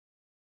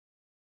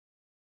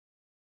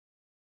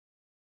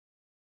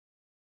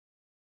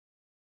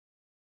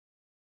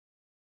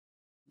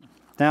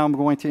Now I'm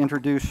going to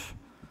introduce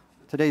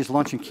today's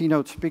lunch and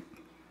keynote speaker,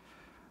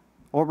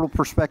 Orbital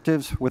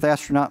Perspectives with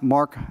astronaut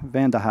Mark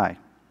Vande Hei.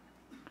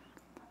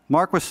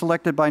 Mark was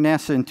selected by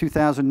NASA in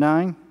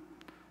 2009.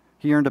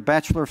 He earned a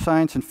Bachelor of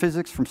Science in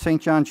Physics from St.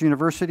 John's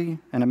University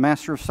and a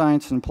Master of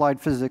Science in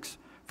Applied Physics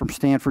from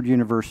Stanford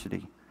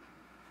University.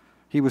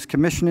 He was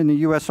commissioned in the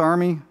U.S.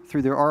 Army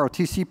through the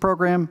ROTC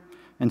program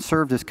and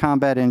served as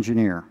combat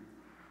engineer.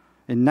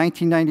 In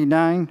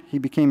 1999, he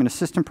became an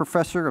assistant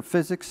professor of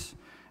physics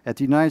at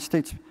the United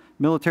States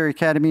Military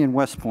Academy in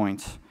West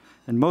Point,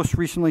 and most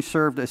recently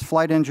served as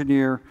flight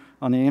engineer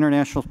on the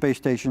International Space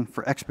Station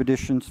for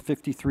expeditions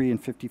 53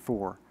 and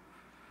 54.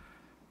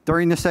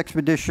 During this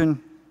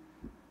expedition,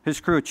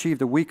 his crew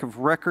achieved a week of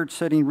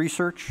record-setting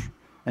research,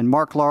 and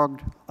Mark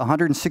logged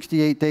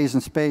 168 days in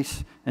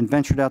space and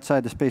ventured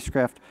outside the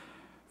spacecraft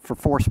for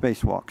 4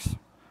 spacewalks.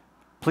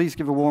 Please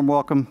give a warm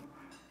welcome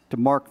to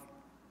Mark.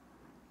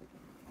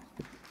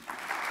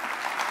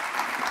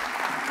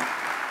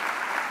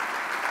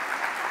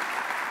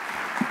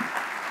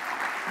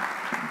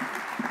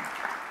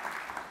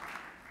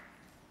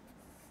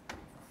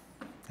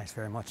 Thanks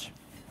very much.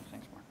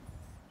 Thanks, Mark.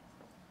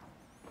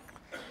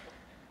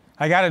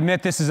 I got to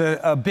admit, this is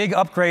a big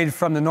upgrade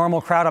from the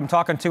normal crowd I'm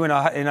talking to in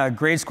a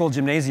grade school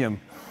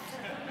gymnasium.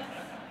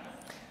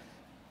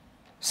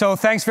 So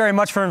thanks very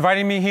much for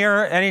inviting me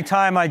here.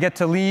 Anytime I get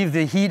to leave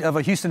the heat of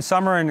a Houston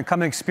summer and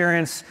come and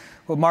experience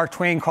what Mark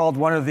Twain called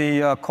one of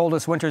the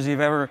coldest winters you've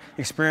ever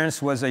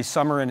experienced was a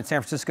summer in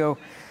San Francisco,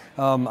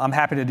 I'm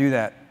happy to do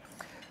that.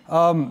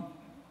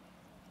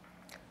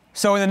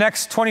 So in the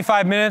next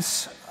 25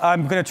 minutes,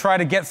 I'm going to try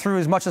to get through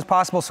as much as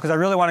possible because I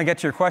really want to get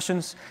to your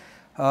questions.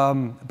 But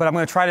I'm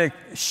going to try to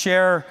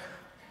share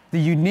the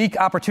unique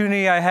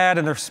opportunity I had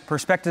and the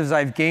perspectives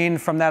I've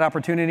gained from that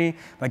opportunity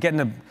by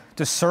getting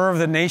to serve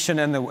the nation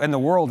and the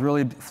world,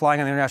 really flying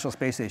on the International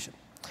Space Station.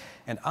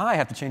 And I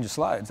have to change the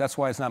slides. That's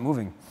why it's not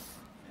moving.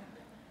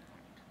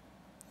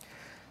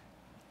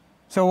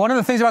 So one of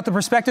the things about the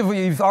perspective,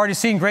 you've already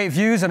seen great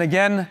views. And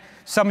again,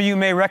 some of you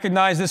may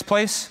recognize this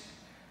place.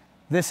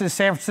 This is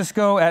San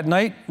Francisco at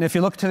night. And if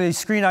you look to the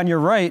screen on your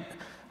right,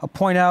 I'll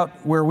point out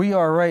where we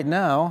are right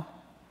now.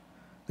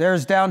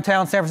 There's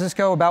downtown San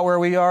Francisco, about where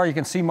we are. You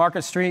can see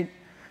Market Street.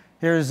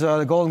 Here's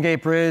the Golden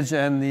Gate Bridge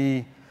and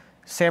the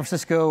San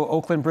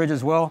Francisco-Oakland Bridge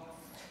as well.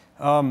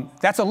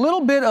 That's a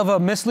little bit of a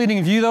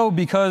misleading view, though,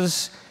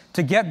 because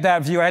to get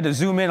that view, I had to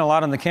zoom in a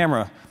lot on the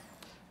camera.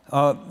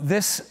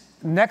 This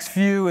next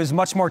view is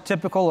much more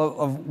typical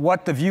of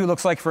what the view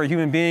looks like for a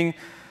human being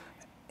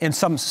in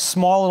some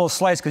small little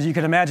slice, because you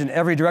can imagine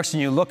every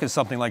direction you look is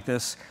something like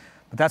this.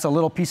 But that's a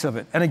little piece of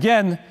it. And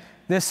again,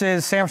 this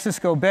is San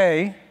Francisco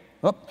Bay.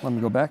 Oh, let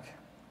me go back.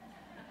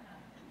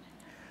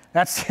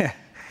 That's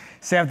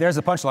there's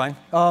the punchline.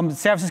 San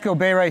Francisco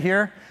Bay right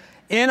here,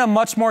 in a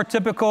much more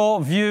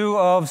typical view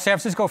of San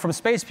Francisco from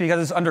space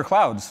because it's under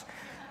clouds.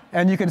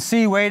 And you can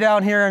see way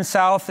down here in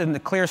south in the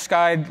clear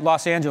skied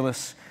Los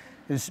Angeles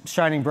is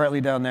shining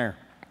brightly down there.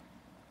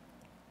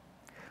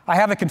 I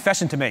have a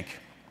confession to make.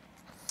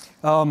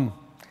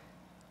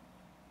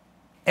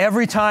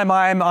 Every time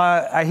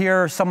I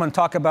hear someone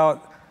talk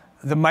about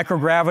the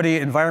microgravity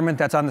environment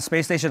that's on the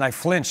space station, I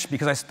flinch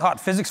because I taught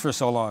physics for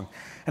so long.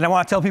 And I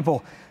want to tell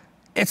people,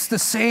 it's the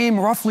same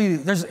roughly.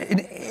 There's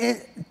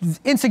an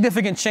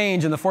insignificant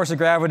change in the force of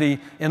gravity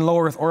in low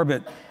Earth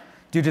orbit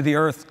due to the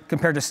Earth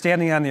compared to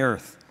standing on the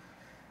Earth.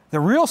 The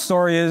real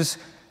story is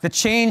the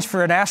change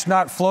for an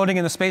astronaut floating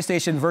in the space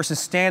station versus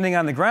standing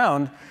on the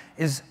ground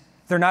is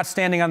they're not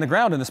standing on the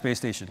ground in the space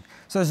station.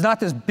 So there's not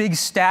this big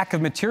stack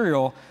of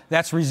material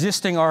that's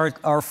resisting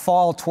our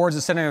fall towards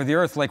the center of the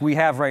Earth like we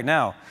have right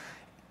now.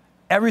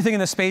 Everything in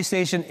the space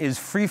station is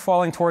free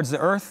falling towards the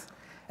Earth,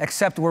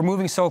 except we're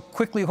moving so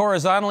quickly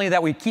horizontally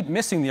that we keep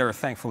missing the Earth,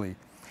 thankfully.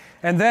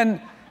 And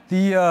then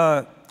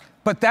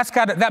but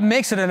that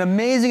makes it an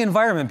amazing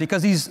environment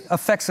because these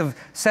effects of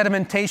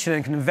sedimentation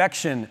and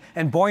convection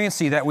and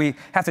buoyancy that we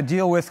have to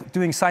deal with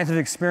doing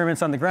scientific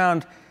experiments on the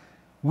ground,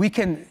 we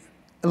can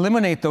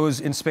eliminate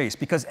those in space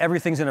because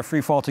everything's in a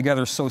free fall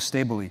together so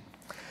stably.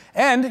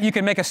 And you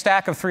can make a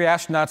stack of 3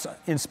 astronauts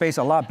in space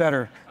a lot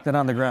better than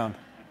on the ground.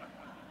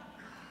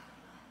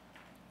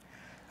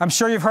 I'm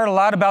sure you've heard a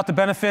lot about the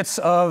benefits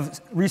of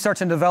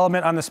research and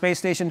development on the space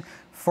station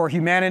for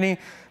humanity.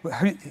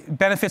 It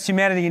benefits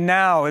humanity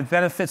now. It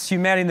benefits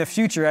humanity in the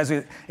future as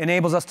it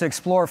enables us to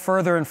explore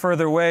further and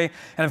further away.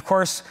 And of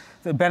course,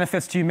 the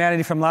benefits to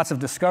humanity from lots of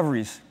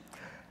discoveries.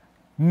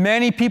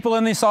 Many people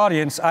in this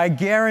audience, I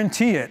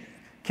guarantee it,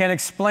 can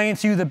explain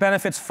to you the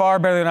benefits far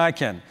better than I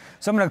can.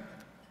 So I'm going to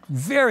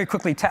very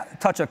quickly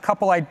touch a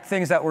couple of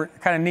things that were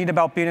kind of neat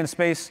about being in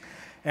space,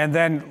 and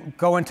then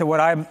go into what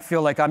I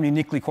feel like I'm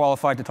uniquely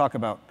qualified to talk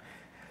about.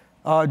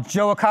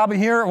 Joe Akabe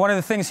here, one of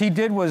the things he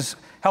did was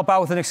help out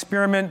with an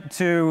experiment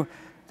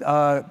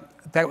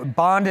that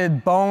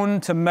bonded bone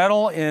to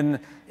metal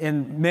in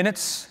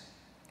minutes.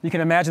 You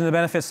can imagine the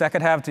benefits that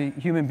could have to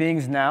human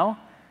beings now.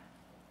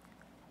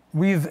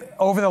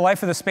 Over the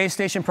life of the space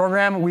station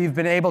program, we've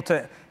been able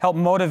to help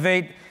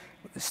motivate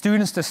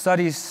students to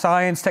study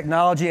science,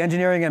 technology,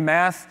 engineering, and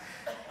math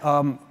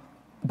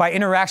by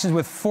interactions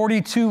with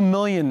 42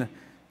 million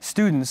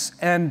students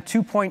and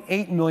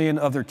 2.8 million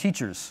of their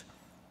teachers.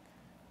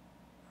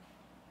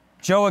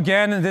 Joe,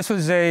 again, this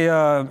was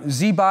a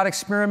Z-bot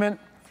experiment.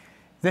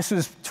 This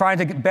was trying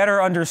to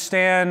better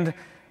understand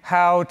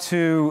how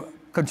to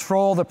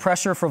control the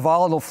pressure for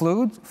volatile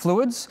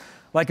fluids,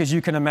 like, as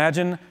you can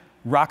imagine,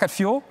 rocket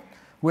fuel,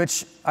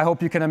 which I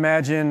hope you can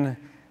imagine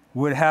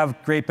would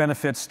have great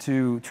benefits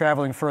to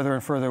traveling further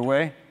and further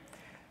away.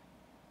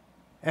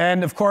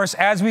 And of course,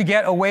 as we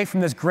get away from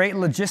this great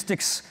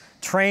logistics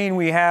train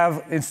we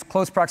have in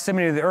close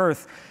proximity to the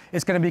Earth,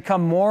 it's going to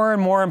become more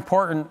and more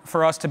important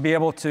for us to be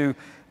able to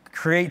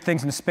create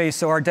things in space.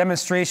 So our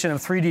demonstration of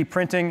 3D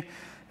printing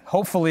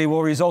hopefully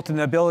will result in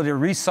the ability to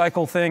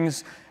recycle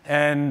things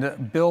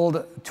and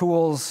build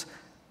tools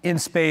in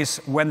space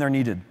when they're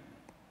needed.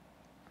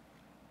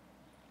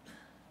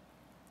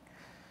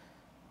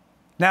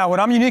 Now,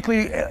 what I'm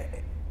uniquely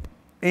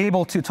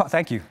able to talk,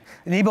 thank you,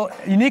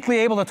 uniquely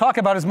able to talk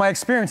about is my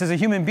experience as a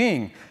human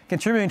being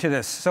contributing to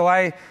this. So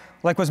I,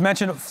 like was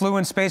mentioned, flew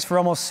in space for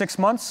almost 6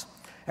 months.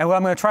 And what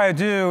I'm going to try to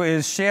do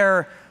is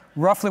share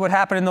roughly what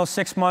happened in those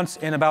 6 months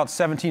in about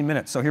 17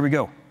 minutes. So here we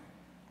go.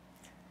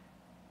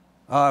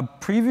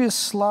 Previous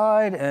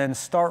slide and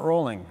start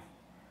rolling.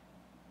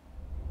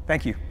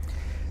 Thank you.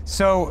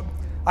 So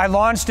I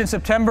launched in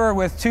September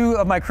with 2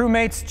 of my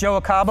crewmates, Joe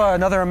Akaba,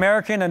 another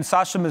American, and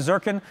Sasha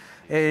Mazurkin,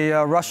 a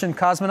Russian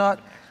cosmonaut.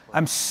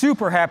 I'm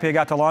super happy I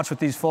got to launch with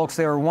these folks.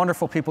 They were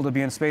wonderful people to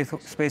be in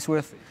space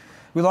with.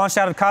 We launched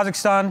out of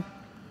Kazakhstan.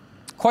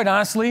 Quite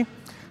honestly,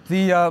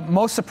 the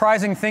most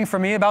surprising thing for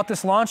me about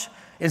this launch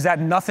is that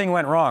nothing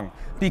went wrong,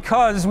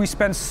 because we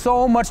spent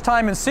so much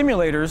time in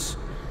simulators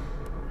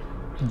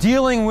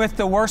dealing with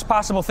the worst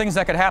possible things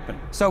that could happen.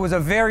 So it was a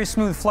very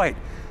smooth flight.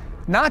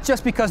 Not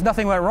just because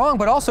nothing went wrong,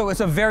 but also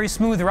it's a very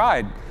smooth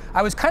ride.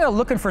 I was kind of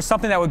looking for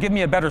something that would give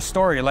me a better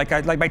story, like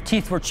my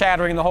teeth were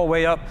chattering the whole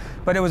way up,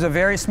 but it was a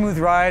very smooth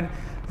ride.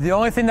 The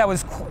only thing that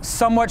was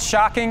somewhat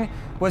shocking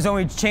was when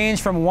we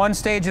changed from one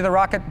stage of the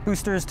rocket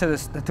boosters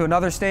to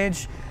another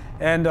stage,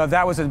 and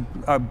that was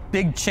a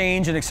big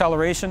change in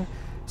acceleration,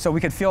 so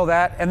we could feel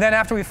that. And then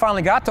after we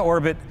finally got to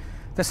orbit,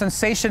 the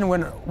sensation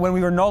when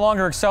we were no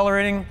longer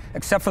accelerating,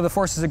 except for the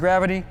forces of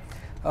gravity,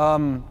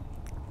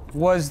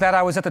 was that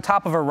I was at the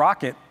top of a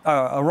rocket,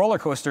 a roller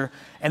coaster,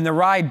 and the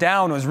ride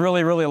down was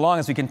really, really long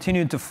as we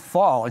continued to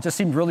fall. It just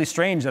seemed really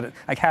strange that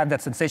I had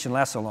that sensation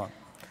last so long.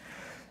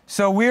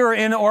 So we were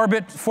in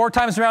orbit 4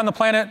 times around the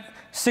planet,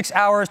 6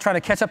 hours trying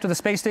to catch up to the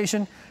space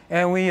station,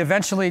 and we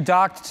eventually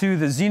docked to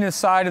the zenith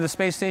side of the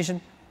space station,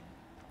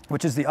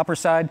 which is the upper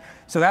side.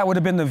 So that would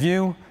have been the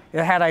view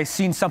had I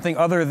seen something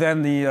other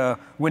than the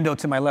window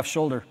to my left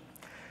shoulder.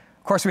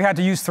 Of course, we had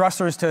to use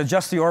thrusters to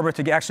adjust the orbit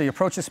to actually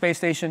approach the space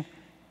station.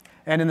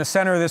 And in the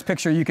center of this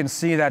picture, you can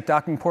see that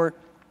docking port.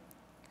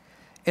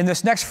 In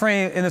this next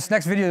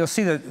video, you'll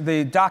see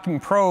the docking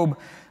probe.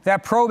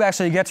 That probe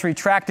actually gets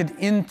retracted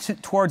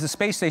towards the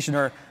space station,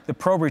 or the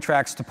probe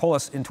retracts to pull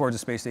us in towards the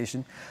space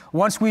station.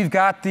 Once we've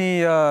got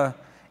the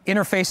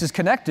interfaces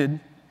connected,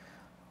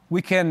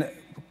 we can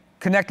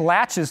connect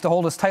latches to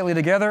hold us tightly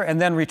together and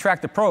then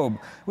retract the probe,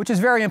 which is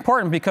very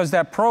important because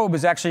that probe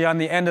is actually on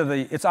the end of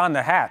it's on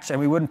the hatch, and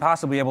we wouldn't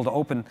possibly be able to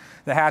open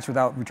the hatch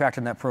without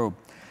retracting that probe.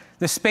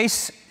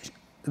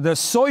 The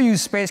Soyuz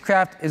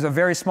spacecraft is a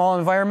very small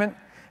environment.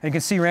 And you can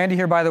see Randy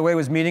here, by the way,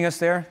 was meeting us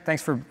there.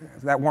 Thanks for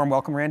that warm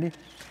welcome, Randy.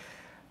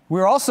 We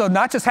were also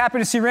not just happy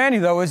to see Randy,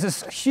 though. It was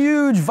this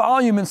huge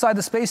volume inside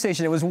the space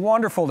station. It was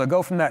wonderful to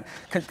go from that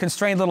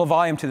constrained little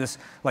volume to this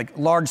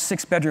large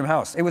 6-bedroom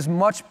house. It was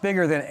much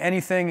bigger than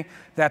anything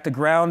that the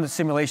ground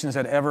simulations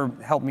had ever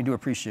helped me to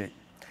appreciate.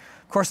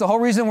 Of course, the whole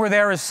reason we're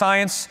there is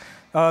science.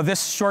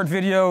 This short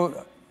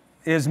video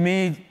is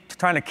me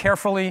trying to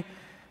carefully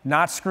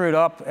not screw it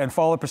up and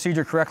follow the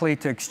procedure correctly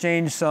to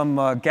exchange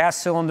some gas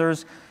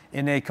cylinders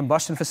in a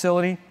combustion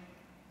facility.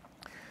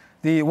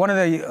 One of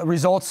the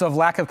results of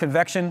lack of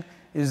convection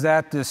is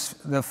that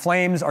the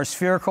flames are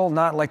spherical,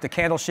 not like the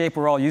candle shape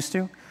we're all used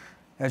to,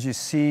 as you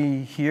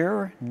see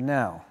here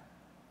now.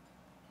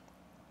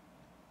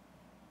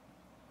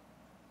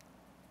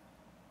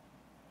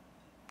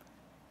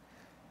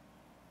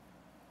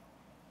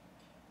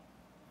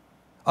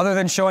 Other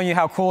than showing you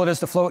how cool it is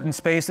to float in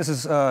space, this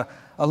is a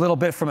little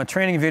bit from a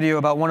training video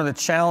about one of the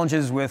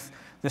challenges with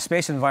the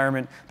space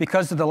environment.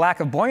 Because of the lack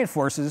of buoyant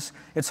forces,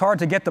 it's hard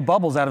to get the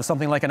bubbles out of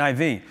something like an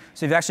IV.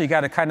 So you've actually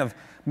got to kind of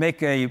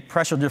make a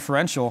pressure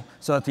differential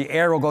so that the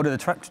air will go to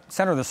the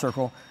center of the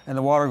circle and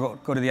the water will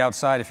go to the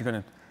outside if you're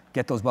going to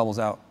get those bubbles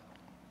out.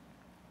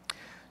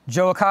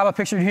 Joe Akaba,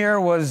 pictured here,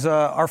 was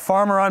our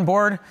farmer on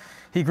board.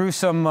 He grew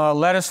some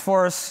lettuce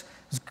for us.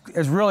 It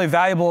was really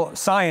valuable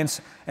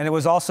science, and it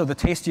was also the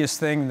tastiest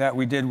thing that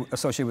we did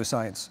associated with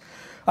science.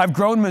 I've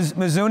grown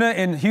Mizuna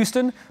in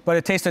Houston, but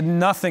it tasted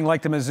nothing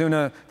like the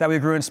Mizuna that we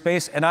grew in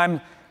space, and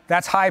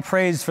that's high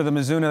praise for the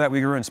Mizuna that we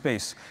grew in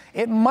space.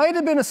 It might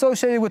have been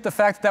associated with the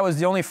fact that that was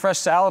the only fresh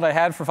salad I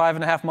had for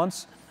 5.5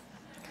 months,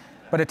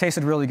 but it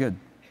tasted really good.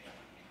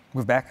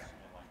 Move back.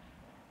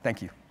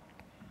 Thank you.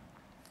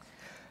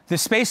 The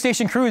space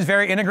station crew is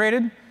very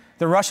integrated.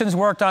 The Russians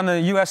worked on the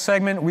US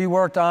segment. We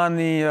worked on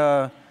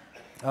the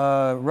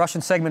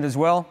Russian segment as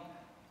well.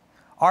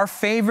 Our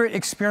favorite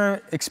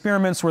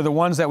experiments were the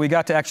ones that we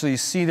got to actually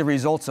see the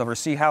results of or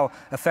see how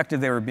effective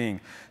they were being.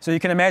 So you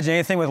can imagine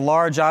anything with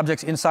large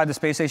objects inside the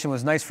space station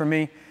was nice for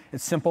me.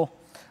 It's simple.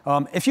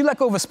 If you let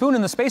go of a spoon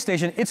in the space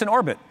station, it's in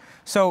orbit.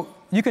 So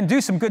you can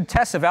do some good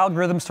tests of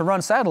algorithms to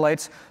run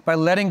satellites by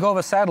letting go of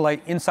a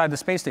satellite inside the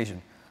space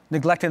station,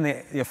 neglecting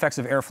the effects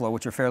of airflow,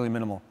 which are fairly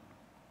minimal.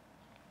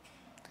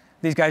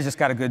 These guys just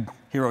got a good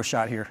hero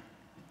shot here.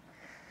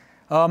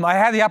 I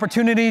had the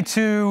opportunity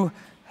to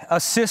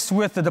assist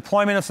with the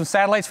deployment of some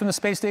satellites from the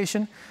space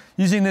station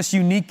using this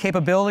unique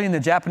capability in the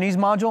Japanese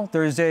module.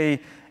 There's a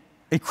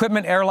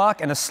equipment airlock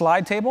and a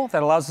slide table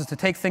that allows us to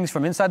take things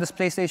from inside the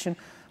space station,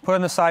 put it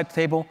on the side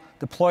table,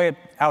 deploy it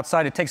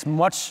outside. It takes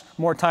much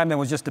more time than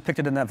was just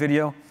depicted in that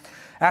video.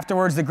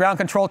 Afterwards, the ground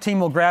control team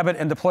will grab it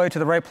and deploy it to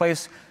the right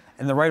place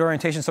in the right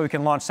orientation so we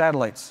can launch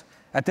satellites.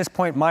 At this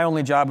point, my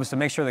only job was to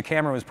make sure the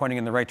camera was pointing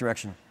in the right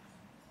direction.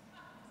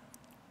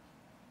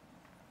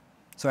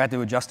 So I had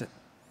to adjust it.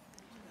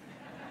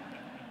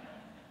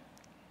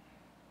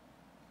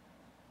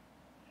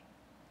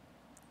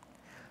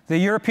 The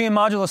European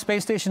module of the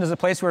space station is a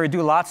place where we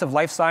do lots of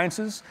life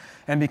sciences.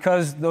 And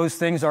because those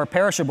things are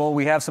perishable,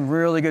 we have some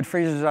really good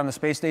freezers on the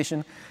space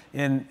station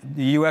in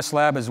the US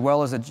lab as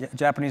well as the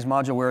Japanese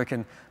module where we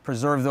can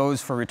preserve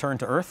those for return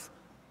to Earth.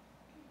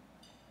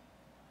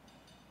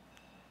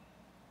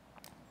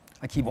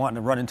 I keep wanting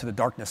to run into the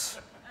darkness.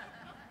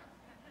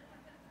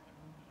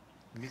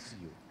 Miss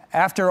you.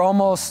 After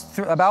almost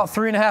about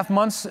 3.5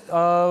 months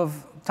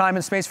of time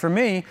in space for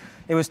me,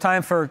 it was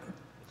time for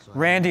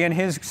Randy and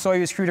his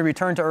Soyuz crew to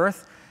return to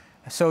Earth.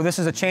 So this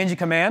is a change in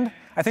command.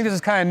 I think this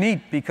is kind of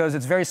neat because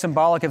it's very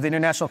symbolic of the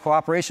international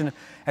cooperation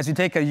as we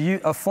take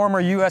a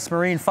former US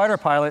Marine fighter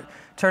pilot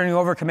turning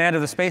over command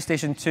of the space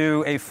station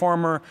to a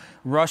former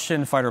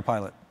Russian fighter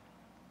pilot.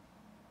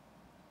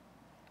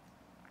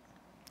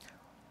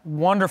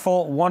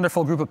 Wonderful,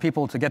 wonderful group of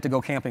people to get to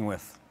go camping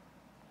with.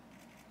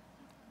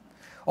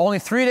 Only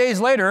 3 days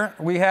later,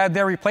 we had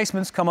their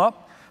replacements come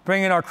up,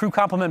 bringing our crew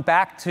complement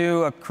back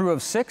to a crew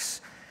of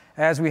 6,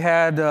 as we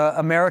had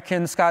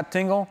American Scott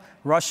Tingle,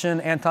 Russian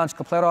Anton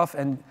Shkaplerov,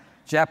 and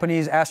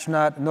Japanese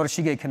astronaut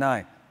Norishige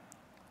Kanai.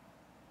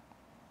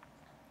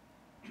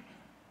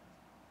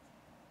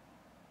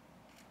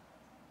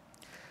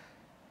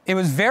 It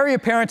was very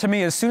apparent to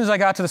me as soon as I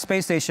got to the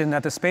space station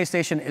that the space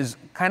station is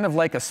kind of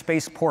like a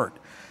spaceport.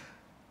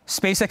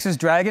 SpaceX's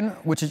Dragon,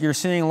 which you're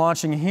seeing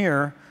launching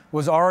here,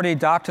 was already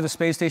docked to the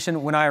space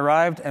station when I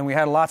arrived, and we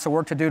had lots of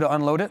work to do to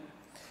unload it.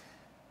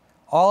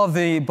 All of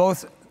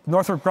both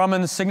Northrop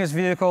Grumman's Cygnus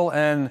vehicle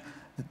and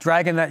the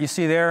Dragon that you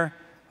see there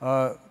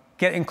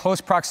get in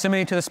close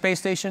proximity to the space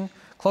station,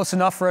 close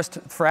enough for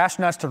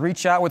astronauts to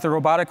reach out with a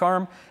robotic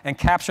arm and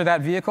capture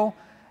that vehicle.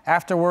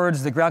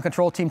 Afterwards, the ground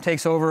control team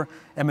takes over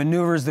and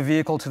maneuvers the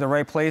vehicle to the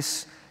right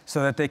place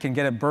so that they can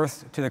get it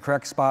berthed to the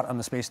correct spot on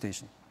the space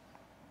station.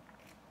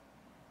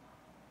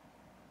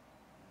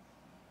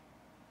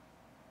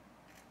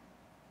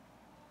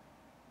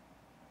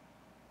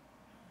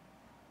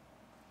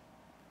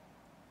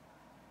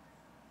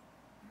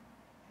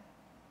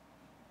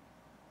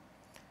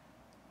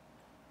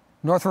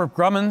 Northrop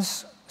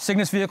Grumman's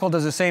Cygnus vehicle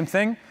does the same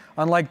thing.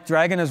 Unlike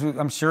Dragon, as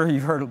I'm sure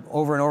you've heard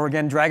over and over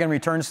again, Dragon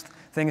returns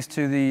things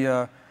to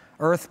the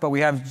Earth, but we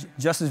have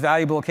just as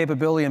valuable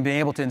capability in being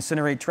able to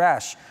incinerate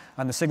trash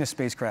on the Cygnus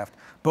spacecraft.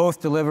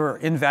 Both deliver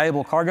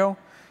invaluable cargo.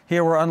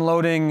 Here we're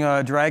unloading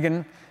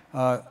Dragon,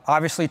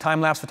 obviously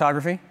time-lapse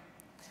photography.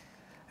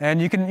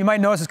 And you might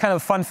notice it's kind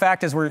of a fun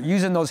fact as we're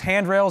using those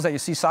handrails that you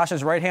see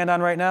Sasha's right hand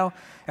on right now.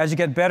 As you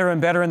get better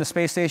and better in the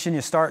space station,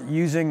 you start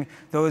using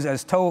those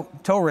as tow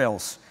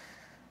rails.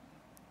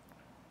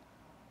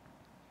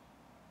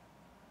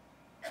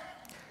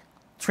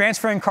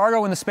 Transferring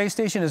cargo in the space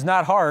station is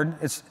not hard,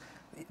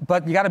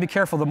 but you got to be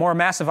careful. The more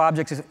massive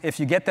objects, if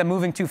you get them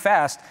moving too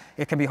fast,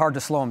 it can be hard to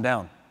slow them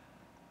down.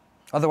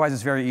 Otherwise,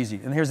 it's very easy.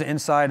 And here's the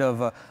inside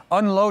of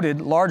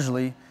unloaded,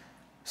 largely,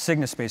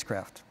 Cygnus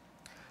spacecraft.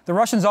 The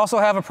Russians also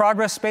have a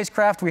Progress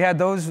spacecraft. We had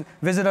those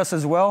visit us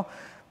as well.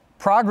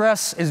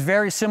 Progress is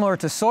very similar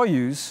to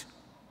Soyuz,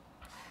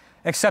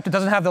 except it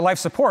doesn't have the life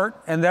support,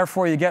 and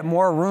therefore you get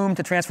more room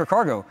to transfer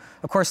cargo.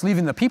 Of course,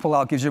 leaving the people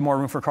out gives you more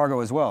room for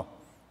cargo as well.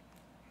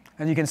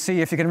 And you can see,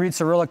 if you can read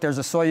Cyrillic, there's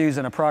a Soyuz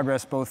and a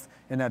Progress both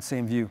in that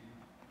same view.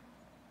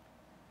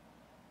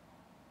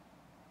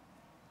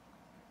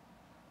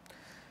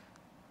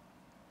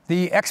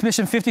 The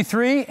X-Mission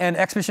 53 and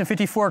X-Mission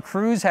 54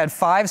 crews had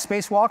 5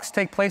 spacewalks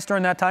take place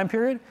during that time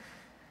period.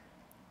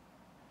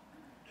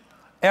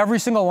 Every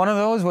single one of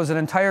those was an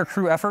entire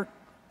crew effort.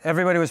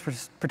 Everybody was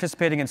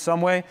participating in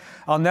some way.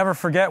 I'll never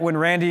forget when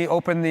Randy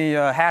opened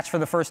the hatch for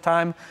the first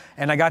time,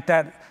 and I got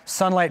that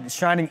sunlight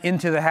shining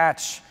into the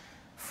hatch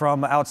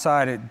from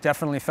outside. It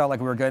definitely felt like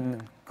we were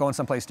going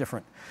someplace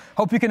different.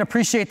 Hope you can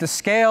appreciate the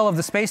scale of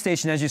the space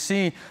station as you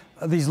see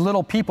these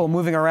little people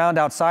moving around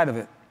outside of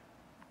it.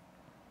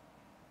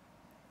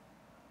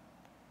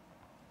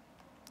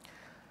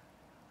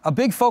 A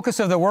big focus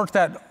of the work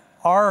that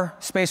our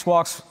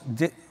spacewalks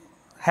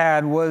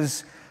had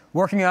was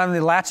working on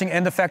the latching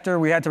end effector.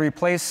 We had to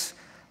replace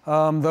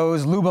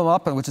those, lube them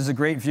up, which is a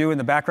great view in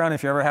the background.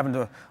 If you're ever having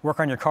to work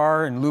on your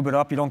car and lube it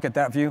up, you don't get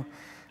that view.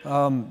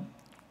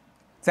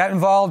 That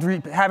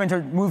involved having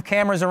to move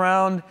cameras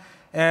around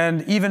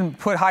and even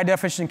put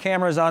high-definition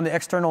cameras on the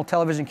external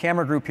television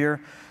camera group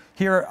here.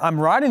 Here, I'm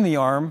riding the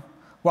arm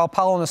while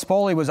Paolo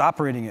Nespoli was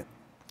operating it.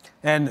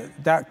 And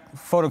that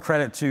photo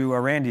credit to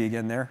Randy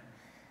again there.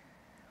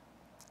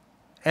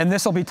 And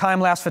this will be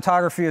time-lapse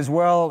photography as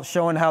well,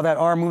 showing how that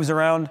arm moves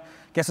around,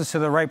 gets us to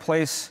the right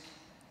place.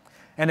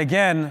 And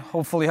again,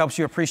 hopefully helps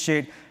you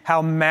appreciate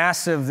how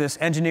massive this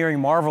engineering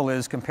marvel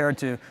is compared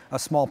to a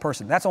small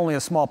person. That's only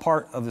a small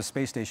part of the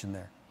space station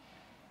there.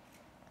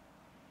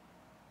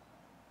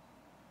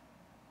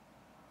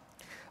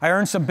 I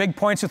earned some big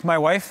points with my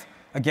wife.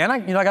 Again, I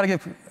got to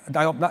give,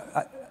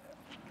 I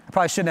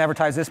probably shouldn't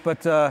advertise this,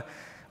 but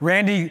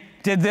Randy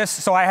did this,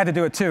 so I had to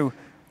do it too,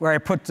 where I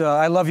put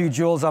I love you,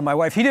 Jules, on my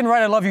wife. He didn't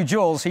write I love you,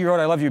 Jules. He wrote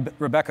I love you,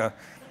 Rebecca.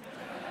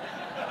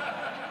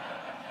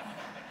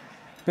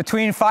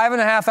 Between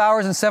 5.5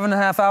 hours and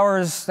 7.5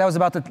 hours, that was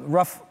about the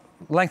rough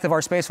length of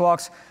our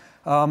spacewalks.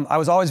 I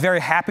was always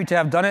very happy to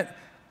have done it,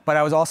 but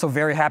I was also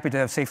very happy to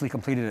have safely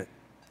completed it.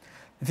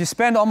 If you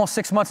spend almost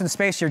 6 months in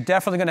space, you're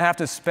definitely going to have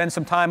to spend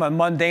some time on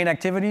mundane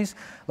activities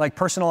like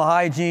personal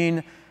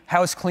hygiene,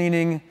 house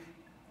cleaning,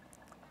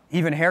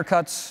 even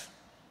haircuts.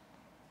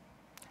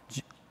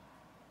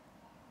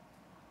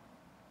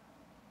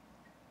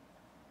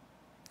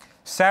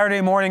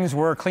 Saturday mornings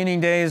were cleaning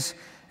days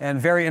and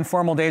very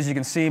informal days. You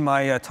can see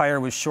my attire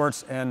was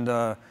shorts and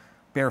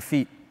bare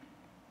feet.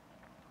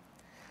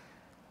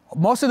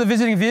 Most of the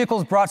visiting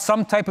vehicles brought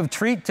some type of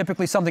treat,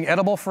 typically something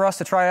edible for us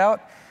to try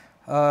out.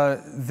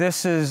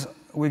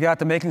 We got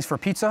the makings for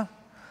pizza.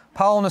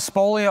 Paolo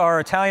Nespoli, our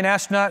Italian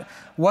astronaut,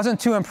 wasn't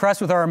too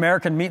impressed with our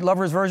American meat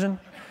lovers version.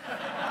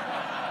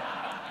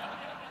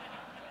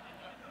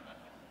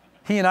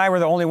 He and I were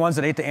the only ones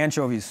that ate the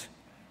anchovies.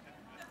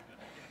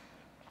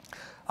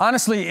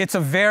 Honestly, it's a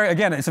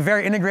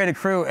very integrated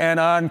crew, and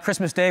on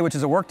Christmas Day, which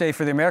is a work day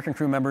for the American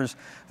crew members,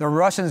 the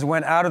Russians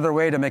went out of their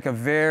way to make a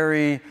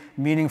very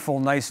meaningful,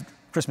 nice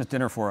Christmas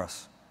dinner for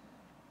us.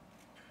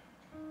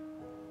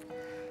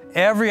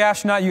 Every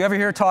astronaut you ever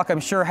hear talk,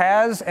 I'm sure,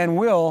 has and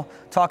will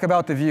talk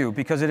about the view,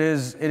 because it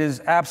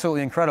is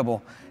absolutely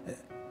incredible.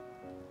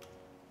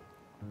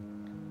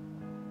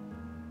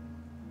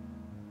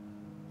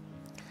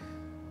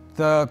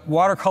 The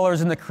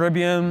watercolors in the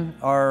Caribbean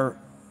are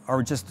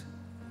just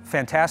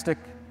fantastic,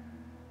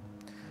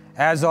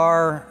 as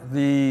are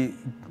the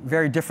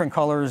very different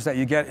colors that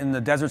you get in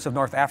the deserts of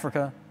North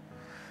Africa.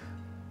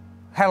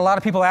 Had a lot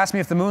of people ask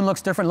me if the moon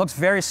looks different. It looks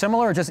very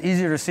similar, just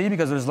easier to see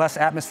because there's less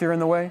atmosphere in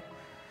the way.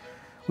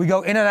 We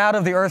go in and out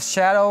of the Earth's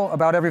shadow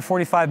about every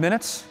 45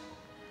 minutes.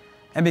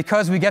 And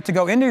because we get to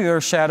go into the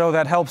Earth's shadow,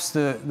 that helps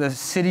the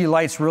city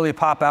lights really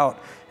pop out.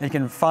 And you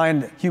can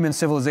find human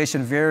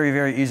civilization very,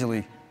 very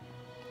easily.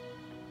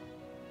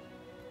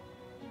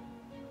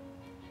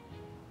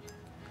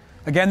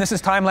 Again, this is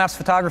time-lapse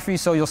photography,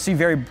 so you'll see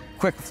very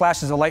quick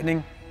flashes of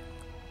lightning.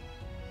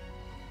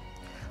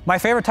 My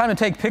favorite time to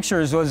take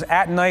pictures was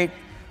at night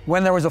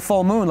when there was a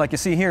full moon, like you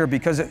see here,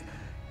 because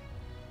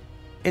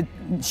it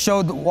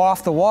showed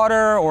off the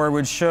water, or it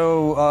would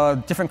show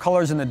different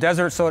colors in the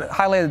desert, so it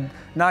highlighted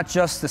not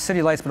just the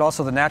city lights, but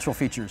also the natural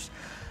features.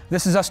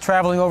 This is us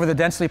traveling over the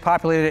densely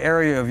populated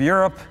area of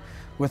Europe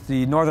with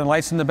the northern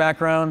lights in the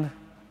background.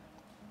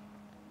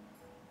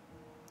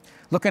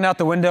 Looking out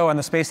the window on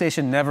the space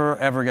station never,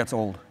 ever gets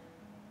old.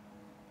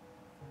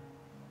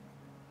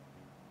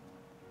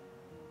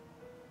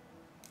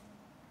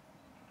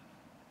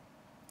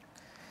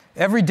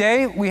 Every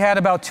day, we had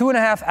about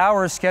 2.5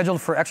 hours scheduled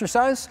for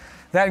exercise.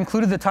 That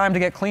included the time to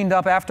get cleaned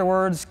up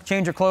afterwards,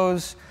 change your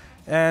clothes,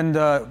 and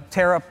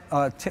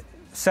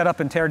set up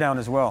and tear down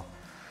as well.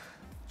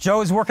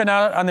 Joe is working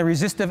out on the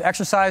resistive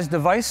exercise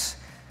device.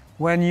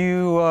 When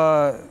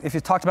if you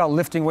talked about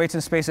lifting weights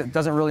in space, it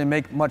doesn't really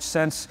make much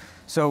sense.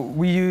 So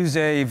we use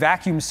a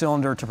vacuum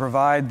cylinder to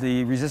provide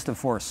the resistive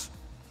force.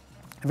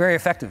 Very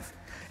effective.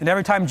 And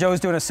every time Joe's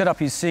doing a sit-up,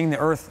 he's seeing the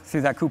Earth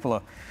through that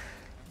cupola.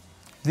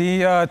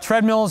 The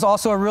treadmill is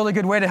also a really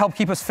good way to help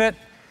keep us fit.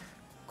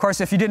 Of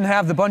course, if you didn't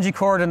have the bungee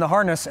cord and the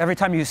harness, every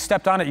time you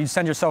stepped on it, you'd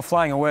send yourself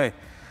flying away.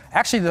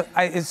 Actually,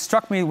 it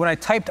struck me when I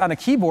typed on a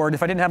keyboard,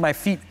 if I didn't have my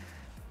feet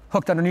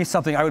hooked underneath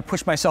something, I would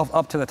push myself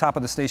up to the top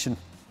of the station.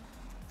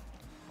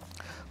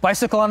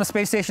 Bicycle on the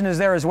space station is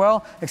there as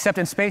well, except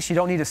in space you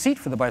don't need a seat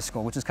for the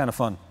bicycle, which is kind of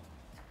fun.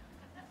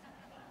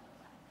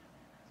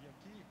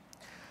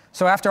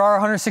 So after our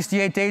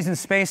 168 days in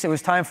space, it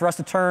was time for us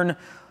to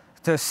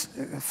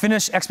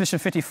finish Expedition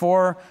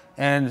 54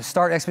 and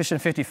start Expedition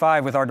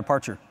 55 with our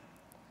departure.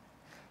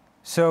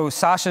 So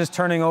Sasha's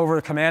turning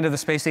over command of the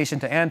space station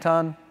to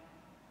Anton.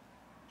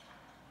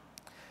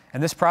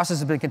 And this process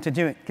has been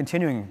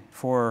continuing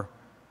for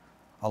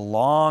a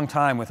long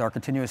time with our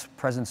continuous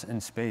presence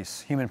in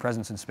space, human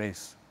presence in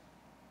space.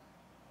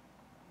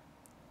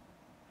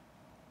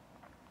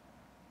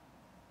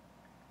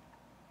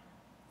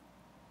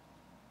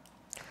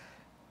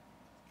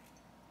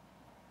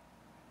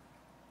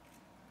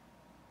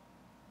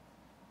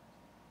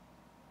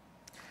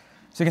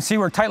 So you can see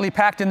we're tightly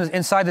packed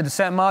inside the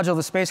descent module of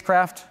the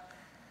spacecraft,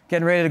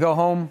 getting ready to go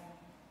home.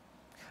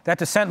 That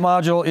descent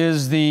module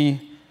is the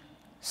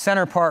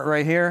center part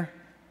right here.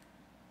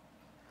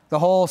 The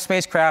whole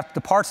spacecraft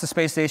departs the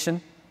space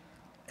station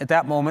at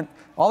that moment.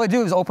 All they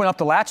do is open up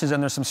the latches,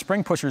 and there's some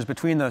spring pushers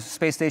between the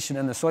space station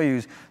and the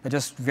Soyuz that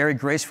just very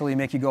gracefully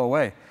make you go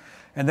away.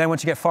 And then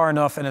once you get far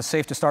enough and it's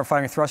safe to start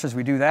firing thrusters,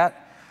 we do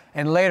that.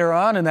 And later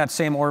on in that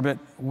same orbit,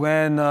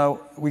 when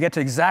we get to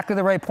exactly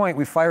the right point,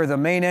 we fire the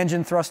main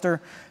engine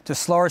thruster to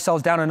slow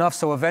ourselves down enough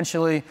so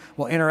eventually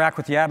we'll interact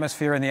with the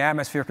atmosphere, and the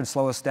atmosphere can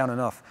slow us down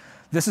enough.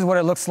 This is what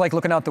it looks like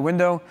looking out the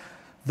window.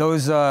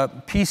 Those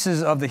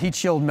pieces of the heat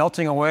shield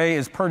melting away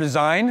is per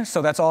design,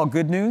 so that's all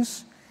good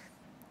news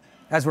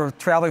as we're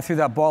traveling through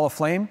that ball of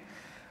flame.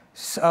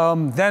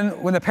 Then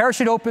when the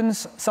parachute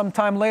opens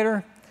sometime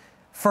later,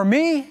 for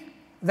me,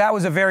 that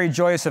was a very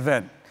joyous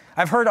event.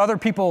 I've heard other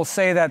people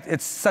say that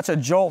it's such a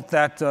jolt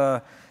that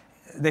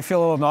they feel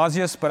a little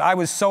nauseous, but I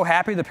was so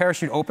happy the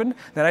parachute opened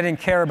that I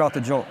didn't care about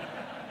the jolt.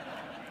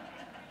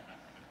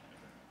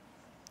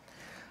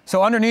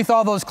 So underneath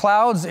all those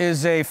clouds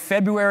is a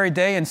February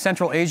day in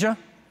Central Asia.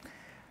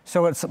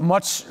 So it's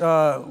much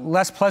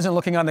less pleasant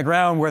looking on the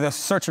ground where the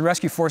search and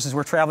rescue forces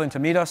were traveling to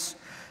meet us.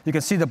 You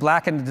can see the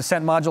blackened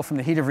descent module from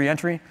the heat of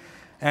reentry.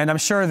 And I'm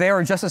sure they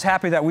were just as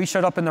happy that we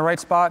showed up in the right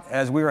spot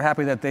as we were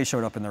happy that they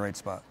showed up in the right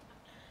spot.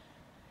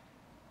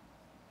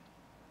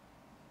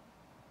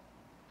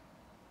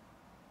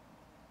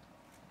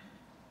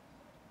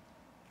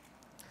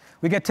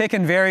 We get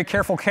taken very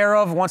careful care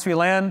of once we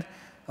land.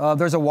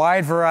 There's a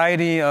wide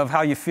variety of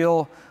how you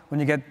feel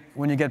when you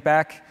get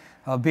back.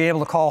 Being able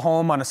to call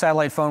home on a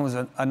satellite phone was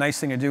a nice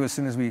thing to do as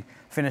soon as we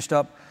finished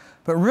up.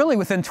 But really,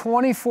 within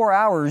 24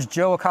 hours,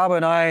 Joe Akaba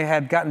and I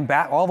had gotten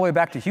back all the way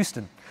back to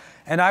Houston.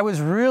 And I was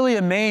really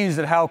amazed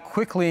at how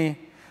quickly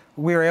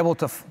we were able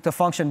to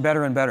function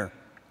better and better.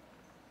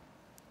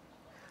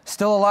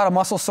 Still a lot of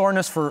muscle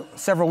soreness for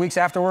several weeks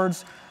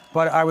afterwards,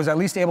 but I was at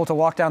least able to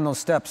walk down those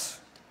steps.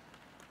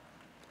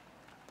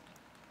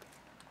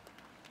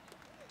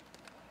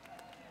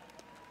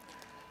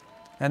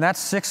 And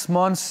that's 6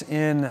 months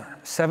in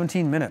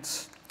 17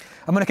 minutes.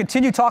 I'm going to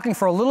continue talking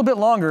for a little bit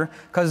longer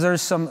because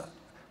there's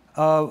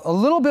a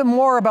little bit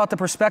more about the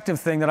perspective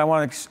thing that I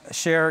want to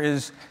share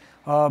is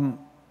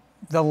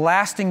the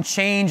lasting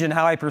change in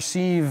how I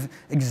perceive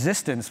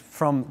existence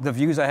from the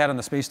views I had on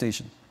the space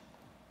station.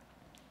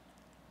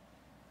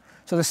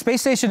 So the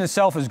space station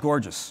itself is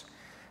gorgeous,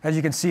 as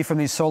you can see from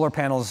these solar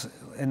panels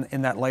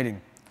in that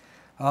lighting.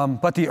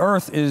 But the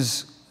Earth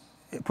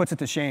it puts it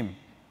to shame.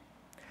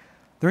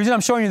 The reason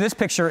I'm showing you this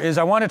picture is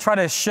I want to try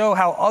to show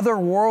how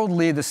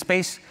otherworldly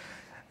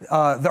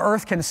the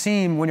Earth can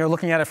seem when you're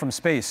looking at it from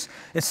space.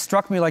 It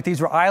struck me like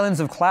these were islands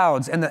of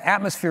clouds, and the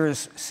atmosphere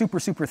is super,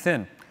 super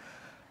thin.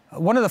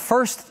 One of the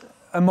first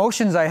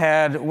emotions I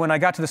had when I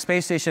got to the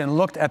space station and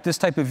looked at this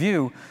type of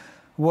view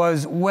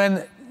was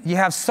when you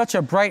have such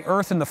a bright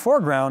Earth in the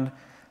foreground,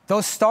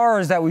 those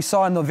stars that we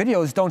saw in the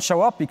videos don't show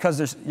up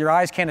because your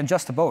eyes can't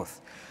adjust to both.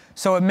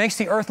 So it makes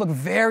the Earth look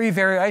very,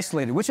 very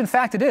isolated, which in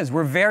fact it is.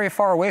 We're very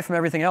far away from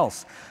everything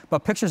else.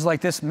 But pictures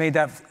like this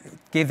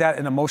gave that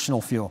an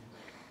emotional feel.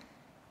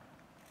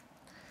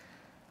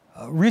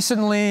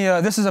 Recently,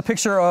 this is a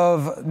picture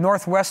of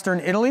northwestern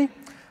Italy.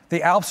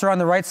 The Alps are on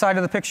the right side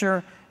of the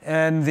picture,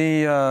 and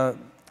the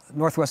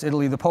northwest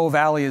Italy, the Po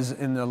Valley, is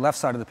in the left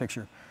side of the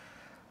picture.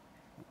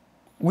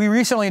 We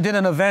recently did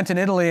an event in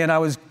Italy, and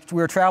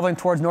we were traveling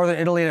towards northern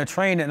Italy in a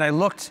train, and I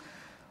looked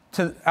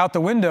out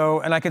the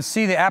window, and I could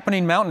see the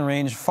Apennine mountain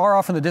range far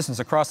off in the distance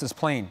across this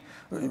plain.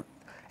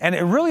 And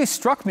it really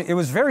struck me. It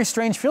was a very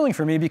strange feeling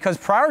for me because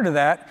prior to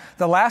that,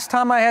 the last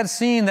time I had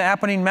seen the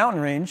Apennine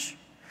mountain range,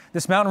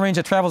 this mountain range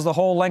that travels the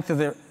whole length of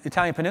the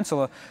Italian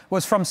peninsula,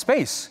 was from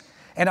space.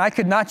 And I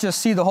could not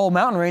just see the whole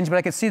mountain range, but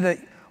I could see the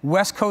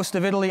west coast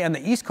of Italy and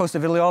the east coast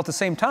of Italy all at the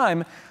same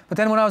time. But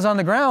then when I was on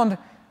the ground,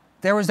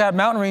 there was that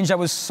mountain range that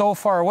was so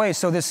far away.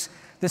 So this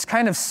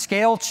kind of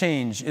scale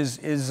change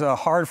is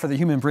hard for the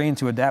human brain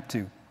to adapt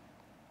to.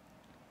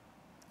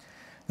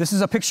 This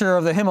is a picture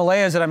of the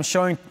Himalayas that I'm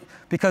showing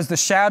because the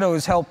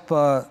shadows help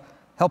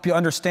you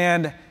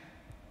understand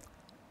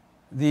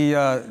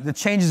the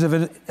changes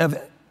of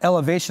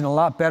elevation a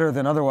lot better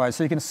than otherwise.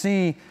 So you can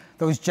see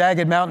those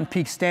jagged mountain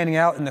peaks standing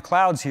out in the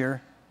clouds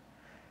here.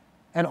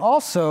 And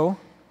also,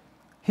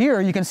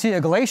 here you can see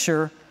a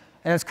glacier,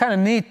 and it's kind of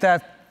neat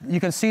that you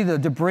can see the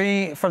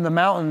debris from the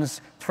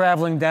mountains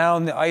traveling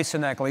down the ice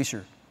in that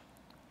glacier.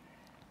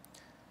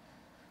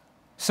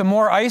 Some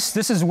more ice.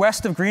 This is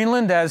west of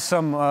Greenland as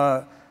some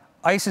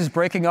ice is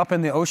breaking up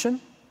in the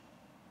ocean.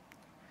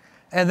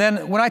 And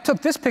then when I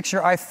took this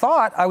picture, I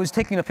thought I was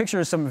taking a picture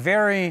of some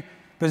very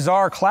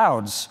bizarre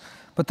clouds.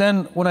 But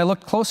then when I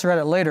looked closer at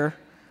it later,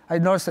 I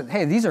noticed that,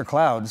 hey, these are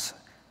clouds.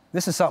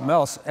 This is something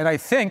else. And I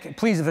think,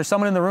 please, if there's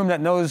someone in the room that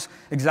knows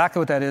exactly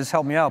what that is,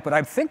 help me out. But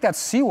I think that's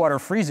seawater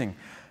freezing.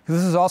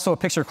 This is also a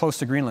picture close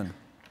to Greenland.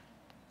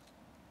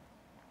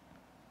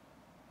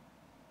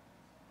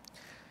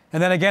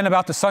 And then again,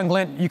 about the sun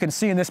glint, you can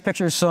see in this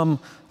picture some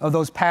of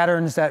those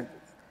patterns that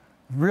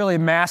really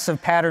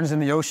massive patterns in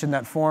the ocean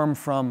that form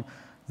from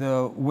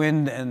the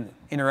wind and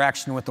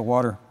interaction with the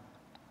water.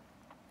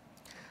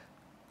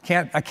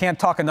 I can't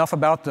talk enough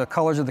about the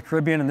colors of the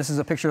Caribbean, and this is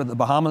a picture of the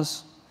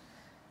Bahamas.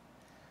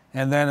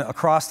 And then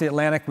across the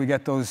Atlantic, we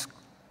get those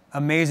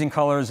amazing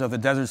colors of the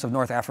deserts of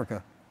North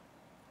Africa.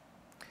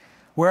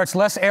 Where it's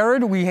less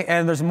arid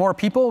and there's more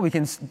people, we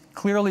can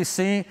clearly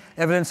see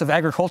evidence of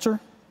agriculture.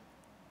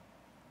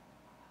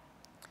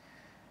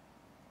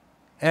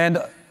 And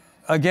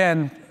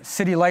again,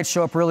 city lights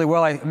show up really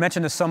well. I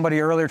mentioned to somebody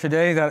earlier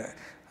today that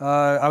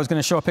I was going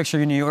to show a picture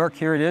of New York.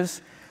 Here it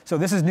is. So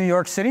this is New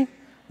York City.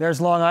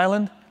 There's Long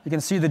Island. You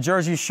can see the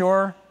Jersey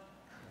Shore.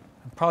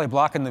 I'm probably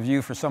blocking the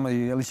view for some of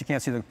you. At least you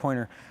can't see the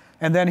pointer.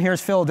 And then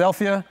here's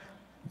Philadelphia.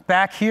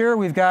 Back here,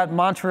 we've got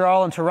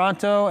Montreal and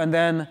Toronto, and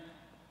then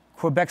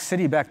Quebec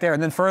City back there.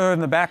 And then further in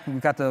the back,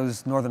 we've got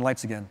those northern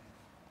lights again.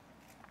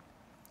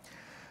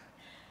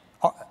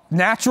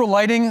 Natural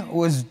lighting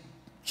was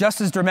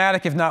just as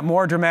dramatic, if not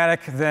more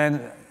dramatic,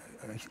 than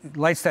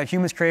lights that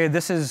humans created.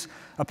 This is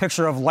a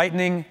picture of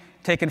lightning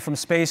taken from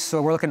space.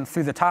 So we're looking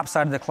through the top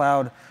side of the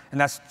cloud, and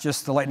that's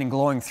just the lightning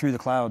glowing through the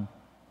cloud.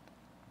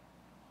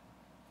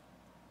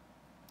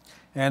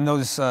 And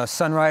those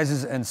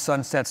sunrises and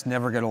sunsets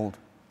never get old.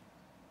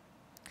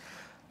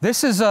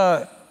 This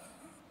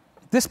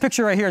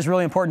picture right here is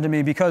really important to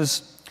me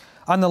because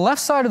on the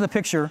left side of the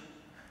picture,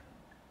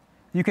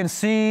 you can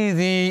see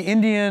the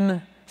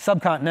Indian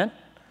subcontinent.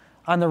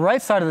 On the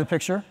right side of the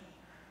picture,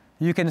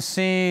 you can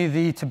see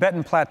the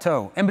Tibetan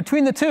Plateau. And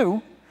between the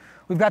two,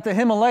 we've got the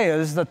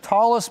Himalayas, the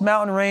tallest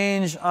mountain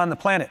range on the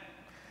planet.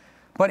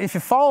 But if you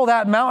follow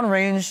that mountain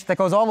range that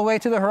goes all the way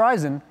to the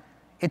horizon,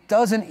 it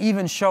doesn't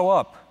even show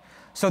up.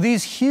 So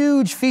these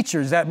huge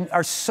features that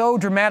are so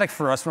dramatic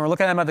for us when we're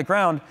looking at them at the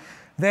ground,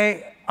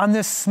 they, on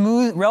this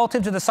smooth,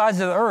 relative to the size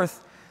of the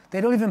Earth,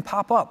 they don't even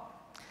pop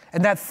up.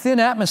 And that thin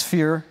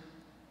atmosphere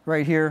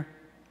right here,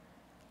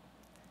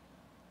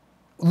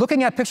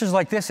 looking at pictures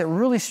like this, it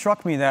really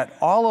struck me that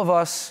all of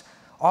us,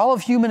 all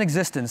of human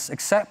existence,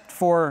 except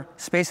for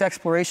space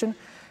exploration,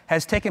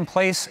 has taken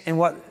place in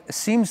what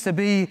seems to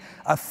be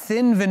a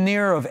thin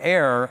veneer of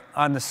air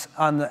on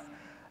the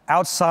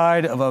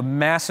outside of a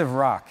massive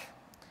rock.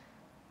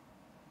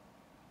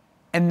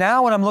 And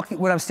now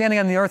when I'm standing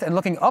on the Earth and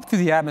looking up through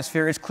the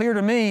atmosphere, it's clear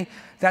to me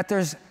that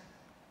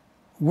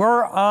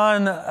we're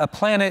on a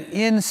planet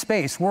in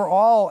space. We're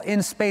all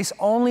in space,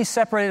 only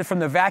separated from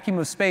the vacuum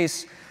of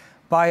space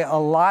by a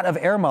lot of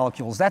air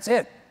molecules. That's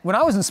it. When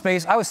I was in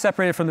space, I was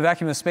separated from the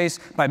vacuum of space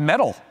by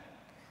metal.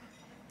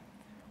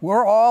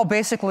 We're all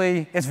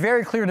basically, it's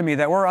very clear to me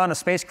that we're on a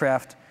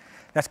spacecraft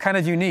that's kind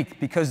of unique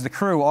because the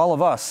crew, all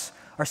of us,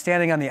 are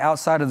standing on the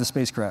outside of the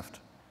spacecraft.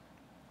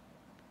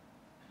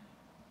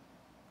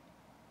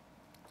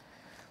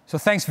 So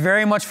thanks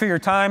very much for your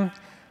time.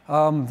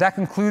 That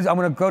concludes. I'm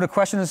going to go to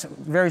questions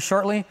very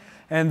shortly.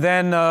 And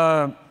then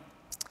the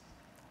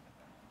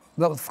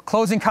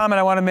closing comment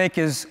I want to make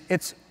is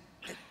it's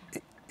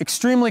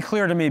extremely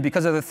clear to me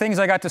because of the things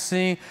I got to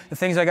see, the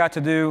things I got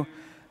to do,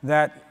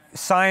 that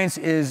science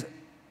is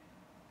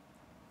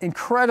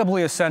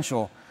incredibly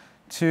essential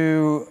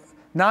to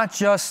not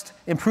just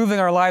improving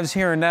our lives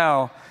here and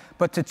now,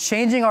 but to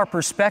changing our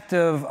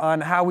perspective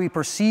on how we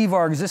perceive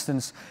our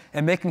existence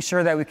and making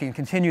sure that we can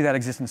continue that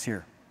existence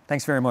here.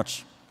 Thanks very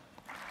much.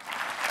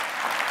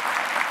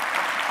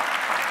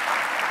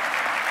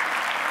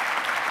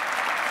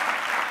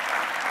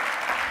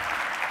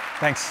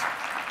 Thanks.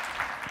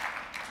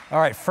 All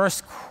right,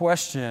 first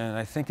question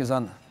I think is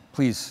on,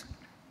 please.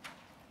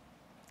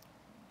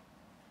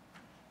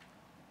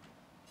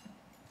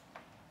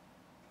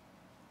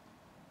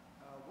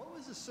 What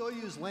was the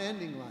Soyuz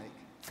landing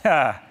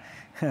like?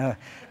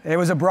 It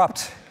was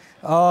abrupt.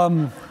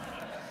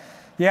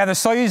 Yeah, the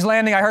Soyuz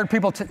landing, I heard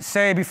people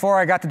say before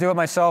I got to do it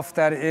myself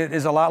that it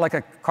is a lot like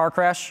a car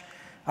crash.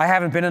 I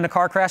haven't been in a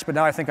car crash, but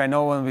now I think I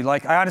know what it would be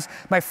like.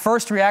 My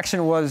first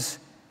reaction was,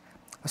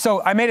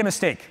 so I made a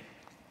mistake.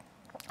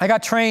 I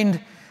got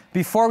trained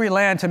before we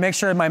land to make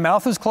sure my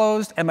mouth was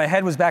closed and my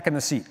head was back in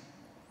the seat.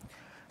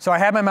 So I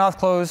had my mouth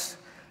closed,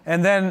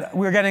 and then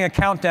we were getting a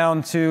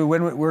countdown to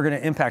when we were going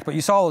to impact. But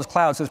you saw all those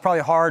clouds, so it's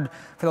probably hard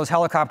for those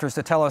helicopters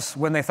to tell us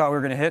when they thought we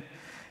were going to hit.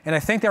 And I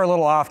think they were a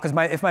little off, because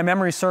if my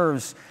memory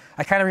serves,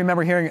 I kind of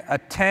remember hearing a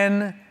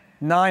 10,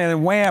 9, and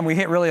then wham, we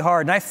hit really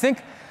hard. And I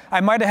think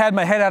I might have had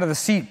my head out of the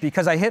seat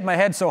because I hit my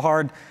head so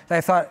hard that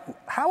I thought,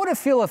 how would it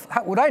feel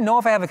would I know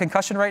if I have a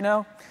concussion right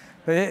now?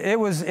 But it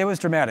was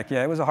dramatic.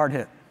 Yeah, it was a hard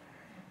hit.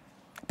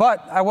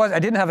 But I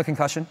didn't have a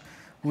concussion.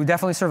 We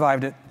definitely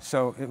survived it,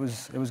 so it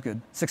was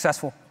good.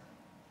 Successful.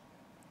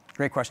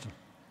 Great question.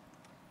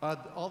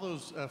 All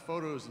those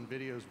photos and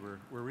videos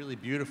were really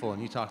beautiful,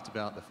 and you talked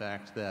about the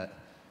fact that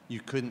you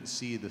couldn't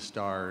see the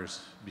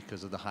stars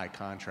because of the high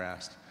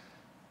contrast.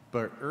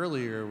 But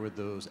earlier with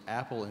those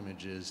Apple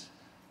images,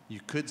 you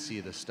could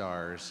see the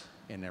stars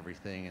and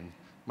everything. And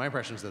my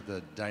impression is that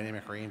the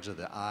dynamic range of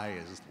the eye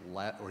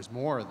is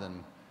more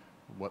than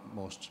what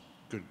most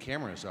good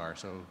cameras are.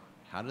 So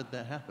how did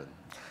that happen?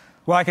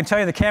 Well, I can tell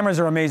you the cameras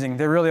are amazing.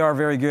 They really are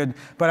very good.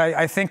 But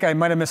I think I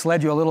might have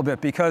misled you a little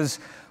bit, because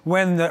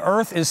when the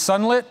Earth is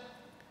sunlit,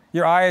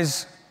 your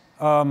eyes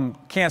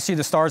can't see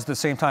the stars at the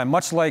same time,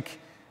 much like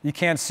you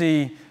can't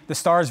see the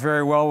stars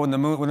very well when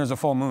there's a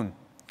full moon.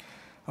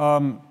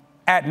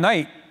 At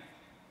night,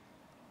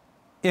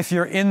 if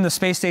you're in the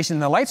space station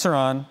and the lights are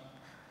on,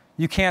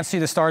 you can't see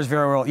the stars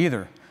very well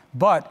either.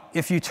 But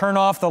if you turn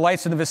off the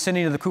lights in the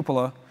vicinity of the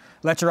cupola,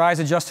 let your eyes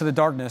adjust to the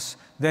darkness,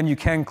 then you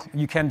can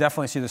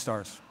definitely see the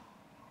stars.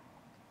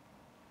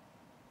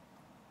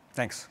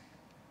 Thanks.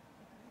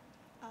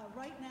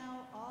 Right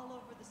now, all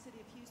over the city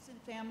of Houston,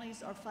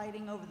 families are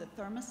fighting over the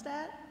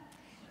thermostat.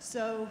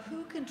 So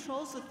who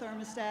controls the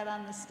thermostat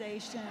on the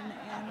station,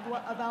 and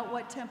about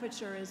what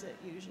temperature is it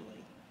usually?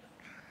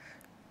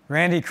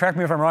 Randy, correct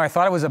me if I'm wrong, I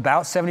thought it was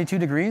about 72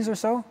 degrees or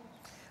so.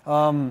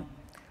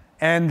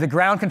 And the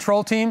ground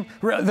control team,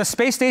 the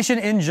space station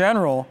in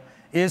general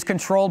is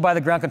controlled by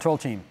the ground control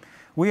team.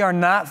 We are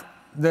not,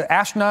 the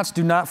astronauts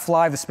do not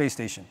fly the space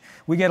station.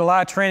 We get a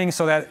lot of training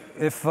so that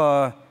if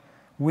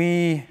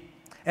we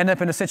end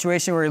up in a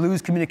situation where we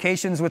lose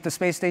communications with the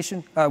space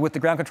station, with the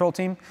ground control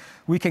team,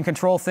 we can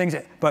control things,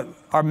 but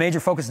our major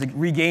focus is to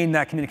regain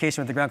that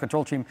communication with the ground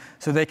control team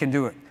so they can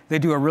do it. They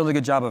do a really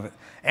good job of it.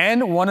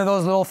 And one of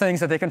those little things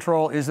that they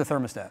control is the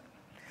thermostat.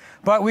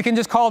 But we can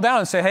just call down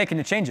and say, hey, can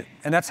you change it?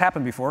 And that's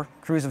happened before.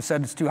 Crews have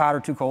said it's too hot or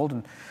too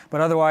cold, but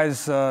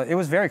otherwise it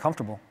was very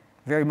comfortable,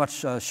 very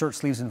much shirt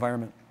sleeves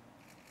environment.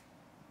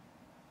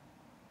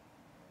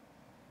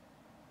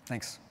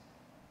 Thanks.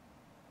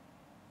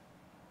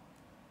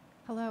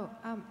 Hello.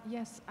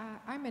 Yes,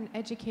 I'm an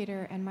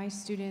educator, and my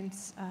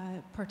students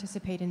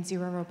participate in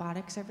Zero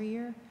Robotics every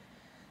year.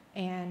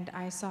 And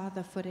I saw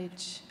the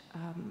footage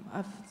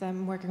of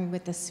them working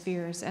with the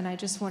spheres, and I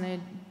just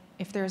wanted,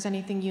 if there's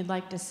anything you'd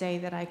like to say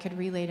that I could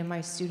relay to my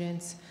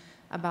students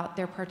about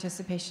their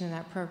participation in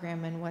that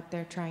program and what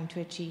they're trying to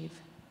achieve.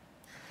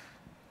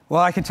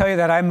 Well, I can tell you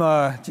that I'm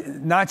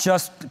not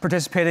just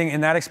participating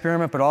in that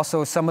experiment, but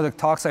also some of the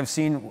talks I've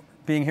seen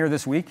being here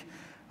this week.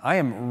 I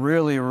am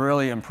really,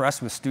 really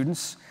impressed with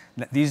students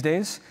these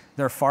days.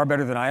 They're far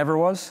better than I ever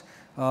was.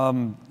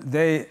 I'm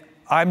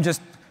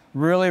just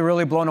really,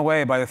 really blown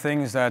away by the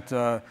things that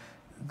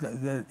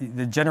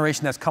the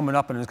generation that's coming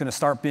up and is going to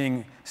start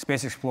being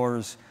space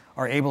explorers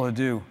are able to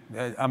do.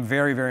 I'm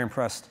very, very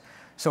impressed.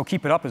 So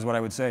keep it up is what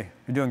I would say.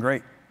 You're doing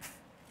great.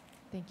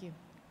 Thank you.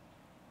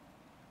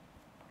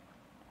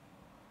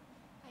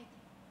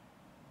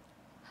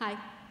 Hi.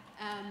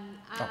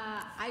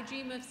 I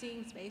dream of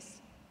seeing space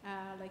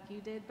like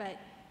you did, but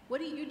what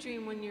do you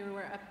dream when you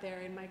were up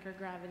there in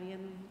microgravity?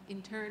 And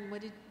in turn,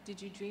 what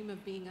did you dream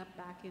of being up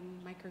back in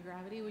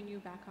microgravity when you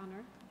were back on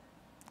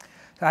Earth?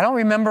 I don't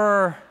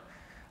remember.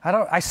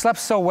 I slept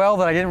so well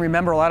that I didn't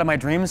remember a lot of my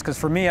dreams, because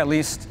for me at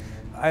least,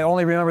 I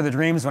only remember the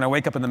dreams when I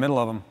wake up in the middle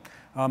of them.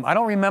 I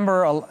don't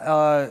remember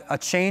a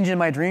change in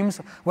my dreams.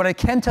 What I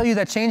can tell you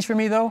that changed for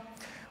me, though,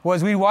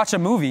 was we'd watch a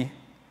movie,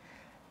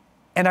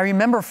 and I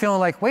remember feeling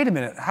like, wait a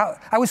minute,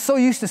 I was so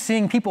used to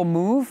seeing people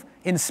move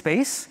in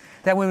space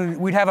that when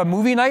we'd have a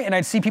movie night and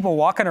I'd see people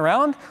walking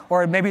around,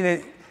 or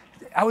maybe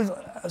I was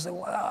like,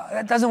 wow,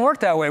 that doesn't work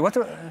that way.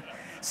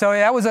 So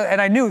that was, and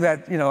I knew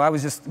that,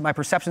 my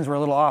perceptions were a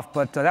little off,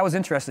 but that was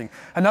interesting.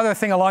 Another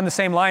thing along the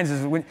same lines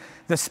is when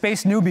the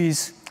space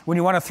newbies, when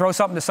you want to throw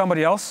something to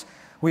somebody else,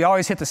 we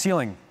always hit the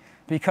ceiling,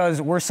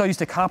 because we're so used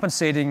to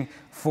compensating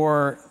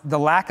for the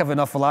lack of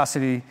enough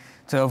velocity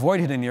to avoid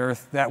hitting the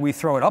Earth that we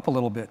throw it up a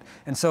little bit.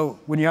 And so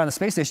when you're on the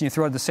space station, you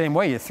throw it the same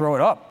way. You throw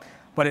it up,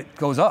 but it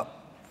goes up.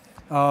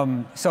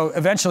 So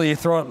eventually you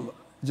throw it,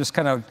 just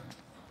kind of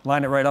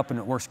line it right up, and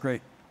it works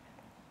great.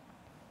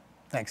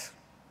 Thanks.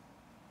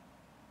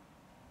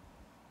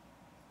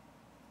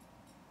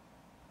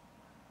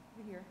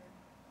 Here.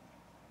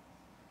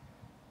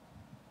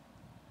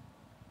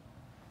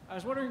 I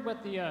was wondering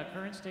what the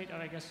current state,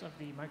 I guess, of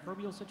the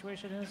microbial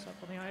situation is up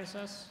on the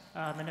ISS,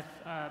 and if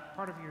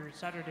part of your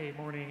Saturday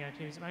morning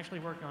activities, I'm actually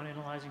working on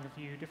analyzing a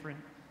few different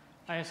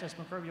ISS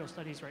microbial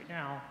studies right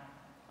now.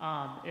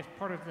 If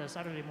part of the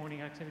Saturday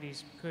morning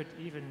activities could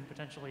even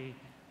potentially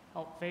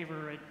help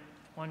favor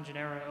one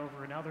genera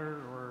over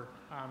another, or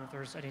if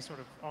there's any sort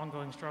of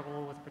ongoing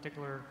struggle with a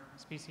particular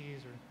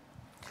species, or.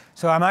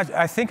 So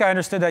I think I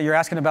understood that you're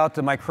asking about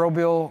the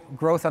microbial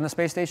growth on the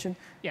space station?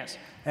 Yes.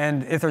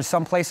 And if there's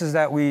some places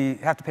that we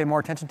have to pay more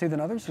attention to than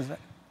others, is that?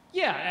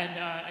 Yeah, and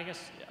I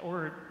guess,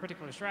 or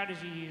particular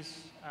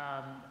strategies,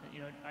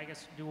 I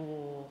guess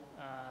dual,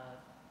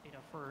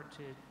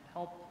 to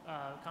help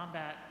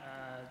combat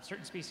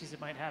certain species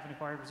that might have an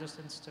acquired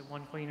resistance to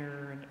one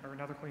cleaner or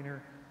another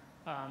cleaner.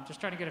 Just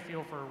trying to get a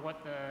feel for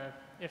what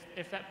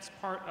if that's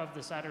part of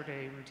the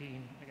Saturday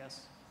routine, I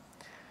guess.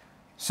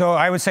 So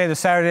I would say the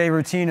Saturday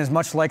routine is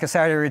much like a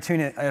Saturday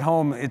routine at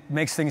home. It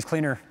makes things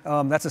cleaner.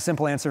 That's a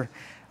simple answer.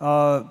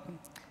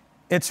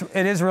 It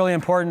is really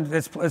important.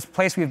 It's a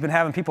place we've been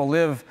having people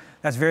live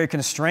that's very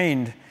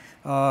constrained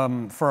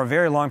for a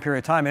very long period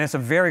of time, and it's a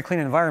very clean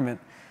environment.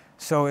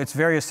 So it's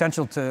very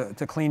essential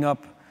to clean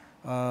up.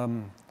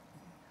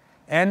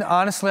 And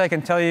honestly, I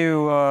can tell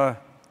you,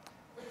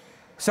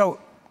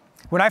 So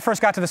when I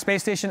first got to the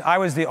space station, I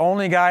was the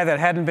only guy that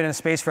hadn't been in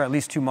space for at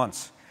least 2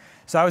 months.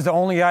 So I was the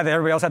only guy that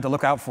everybody else had to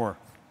look out for.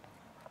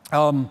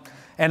 And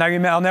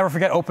I'll never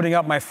forget opening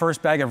up my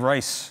first bag of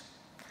rice.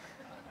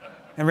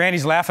 And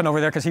Randy's laughing over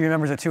there because he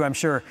remembers it too, I'm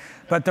sure.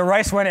 But the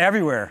rice went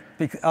everywhere.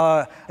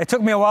 It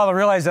took me a while to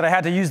realize that I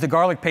had to use the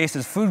garlic paste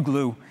as food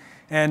glue,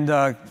 and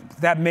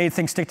that made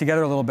things stick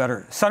together a little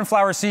better.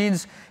 Sunflower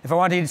seeds, if I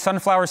wanted to eat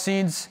sunflower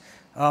seeds,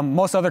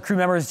 most other crew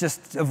members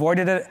just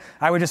avoided it.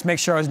 I would just make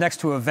sure I was next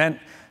to a vent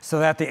so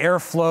that the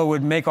airflow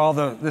would make all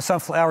the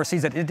sunflower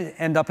seeds that didn't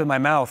end up in my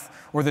mouth,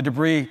 or the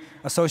debris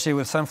associated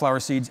with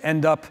sunflower seeds,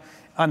 end up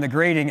on the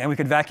grating, and we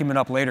could vacuum it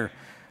up later.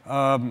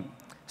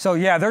 So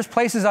yeah, there's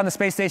places on the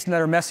space station that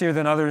are messier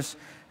than others,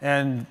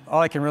 and all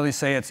I can really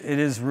say, it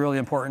is really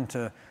important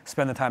to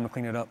spend the time to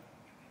clean it up.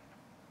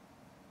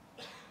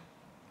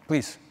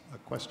 Please. A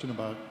question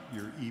about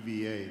your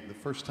EVA. The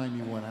first time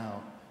you went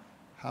out,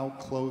 how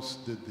close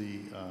did the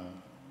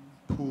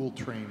pool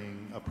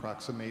training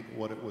approximate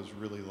what it was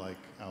really like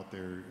out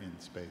there in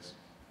space?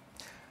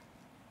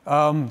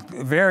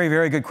 Very,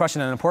 very good question,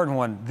 and an important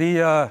one.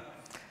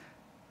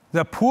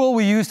 The pool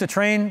we used to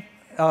train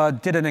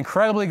did an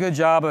incredibly good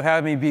job of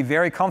having me be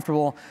very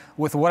comfortable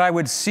with what I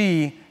would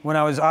see when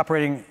I was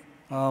operating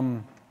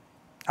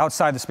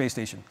outside the space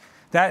station.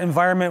 That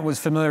environment was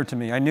familiar to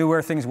me. I knew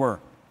where things were.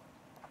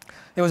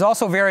 It was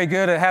also very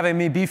good at having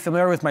me be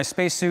familiar with my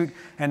spacesuit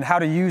and how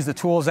to use the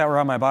tools that were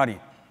on my body.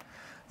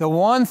 The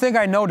one thing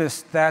I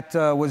noticed that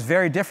was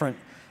very different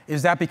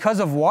is that because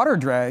of water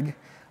drag,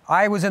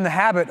 I was in the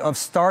habit of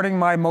starting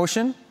my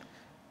motion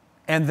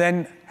and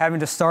then having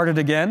to start it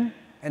again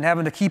and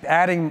having to keep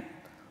adding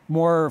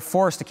more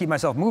force to keep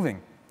myself moving.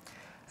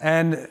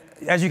 And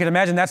as you can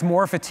imagine, that's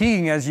more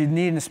fatiguing as you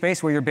need in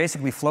space where you're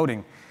basically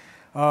floating.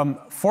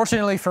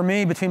 Fortunately for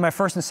me, between my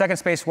first and second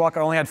spacewalk,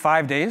 I only had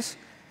 5 days.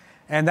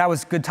 And that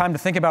was good time to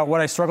think about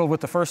what I struggled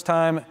with the first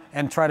time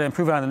and try to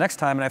improve it on the next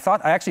time. And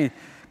I actually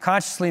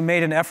consciously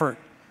made an effort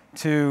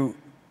to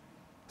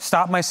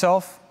stop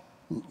myself,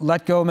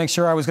 let go, make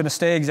sure I was going to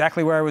stay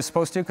exactly where I was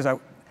supposed to, because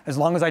as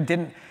long as I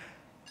didn't,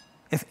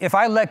 if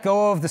I let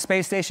go of the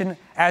space station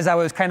as I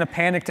was kind of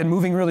panicked and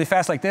moving really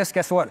fast like this,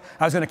 guess what?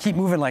 I was going to keep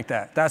moving like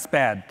that. That's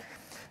bad.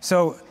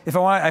 So if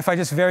I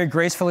just very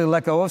gracefully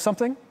let go of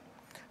something,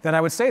 then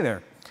I would stay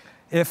there.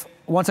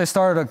 Once I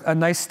started a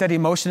nice steady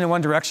motion in one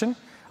direction,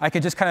 I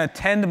could just kind of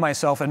tend to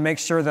myself and make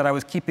sure that I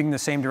was keeping the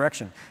same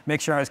direction, make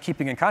sure I was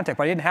keeping in contact,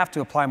 but I didn't have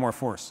to apply more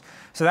force.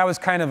 So that was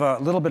kind of a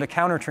little bit of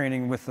counter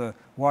training with the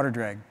water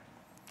drag.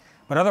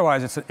 But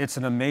otherwise, it's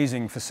an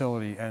amazing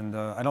facility, and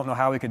I don't know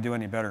how we could do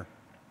any better.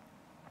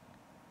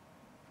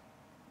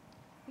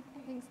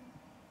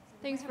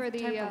 Thanks for the...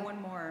 Time for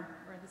one more.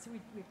 Or we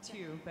have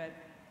two, but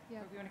yeah.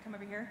 You want to come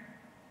over here?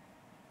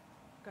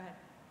 Go ahead.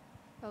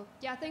 Oh,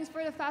 yeah, thanks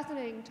for the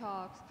fascinating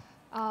talks.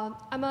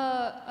 I'm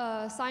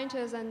a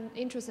scientist and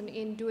interested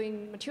in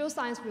doing material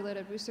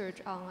science-related research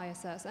on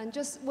ISS. And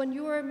just when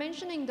you were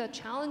mentioning the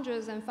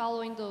challenges and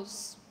following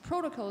those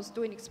protocols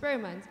doing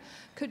experiments,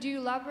 could you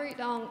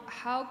elaborate on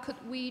how could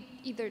we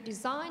either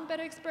design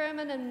better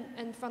experiment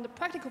and from the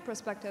practical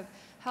perspective,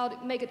 how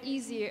to make it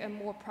easier and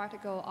more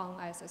practical on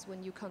ISS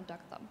when you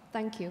conduct them?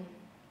 Thank you.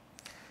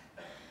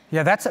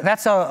 Yeah,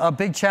 that's a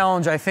big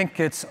challenge. I think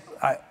it's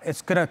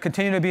going to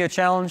continue to be a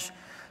challenge.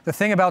 The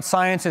thing about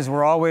science is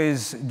we're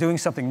always doing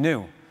something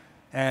new,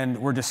 and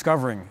we're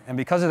discovering. And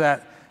because of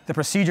that, the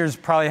procedures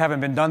probably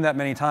haven't been done that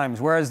many times,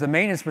 whereas the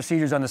maintenance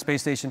procedures on the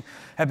space station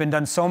have been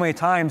done so many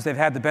times, they've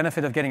had the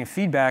benefit of getting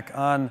feedback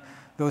on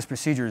those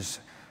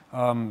procedures.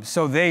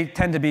 So they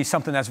tend to be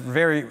something that's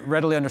very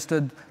readily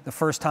understood the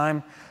first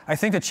time. I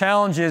think the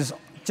challenge is,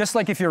 just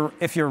like if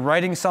you're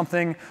writing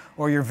something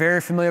or you're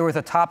very familiar with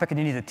a topic and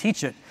you need to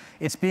teach it,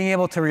 it's being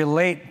able to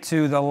relate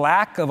to the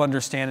lack of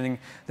understanding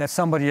that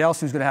somebody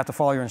else who's going to have to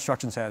follow your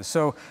instructions has.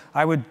 So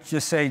I would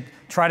just say,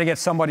 try to get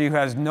somebody who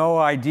has no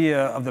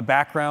idea of the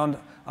background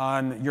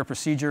on your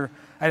procedure.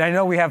 And I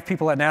know we have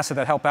people at NASA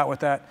that help out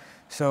with that.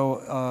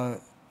 So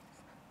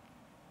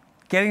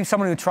getting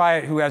someone to try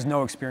it who has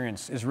no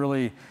experience is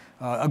really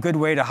a good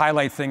way to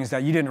highlight things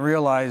that you didn't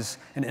realize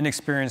an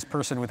inexperienced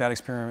person with that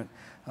experiment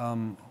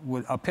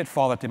a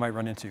pitfall that they might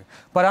run into.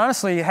 But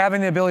honestly,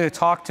 having the ability to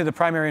talk to the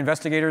primary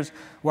investigators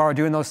while we're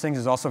doing those things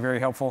is also very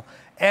helpful.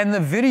 And the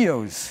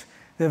videos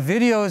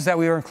that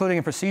we are including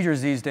in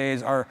procedures these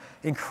days are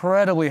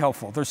incredibly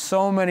helpful. There's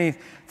so many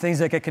things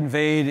that get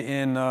conveyed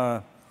in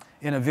a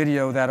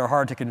video that are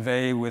hard to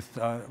convey with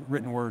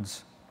written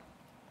words.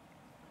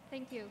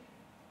 Thank you.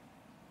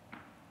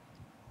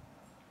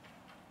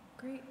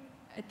 Great.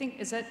 I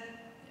think,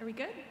 are we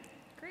good?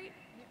 Great.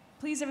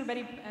 Please,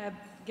 everybody,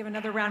 give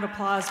another round of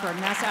applause for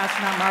NASA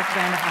astronaut Mark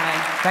Vande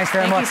Hei. Thanks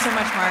very much. Thank you so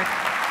much, Mark.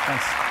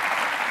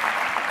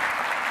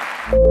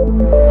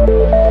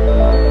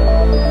 Thanks.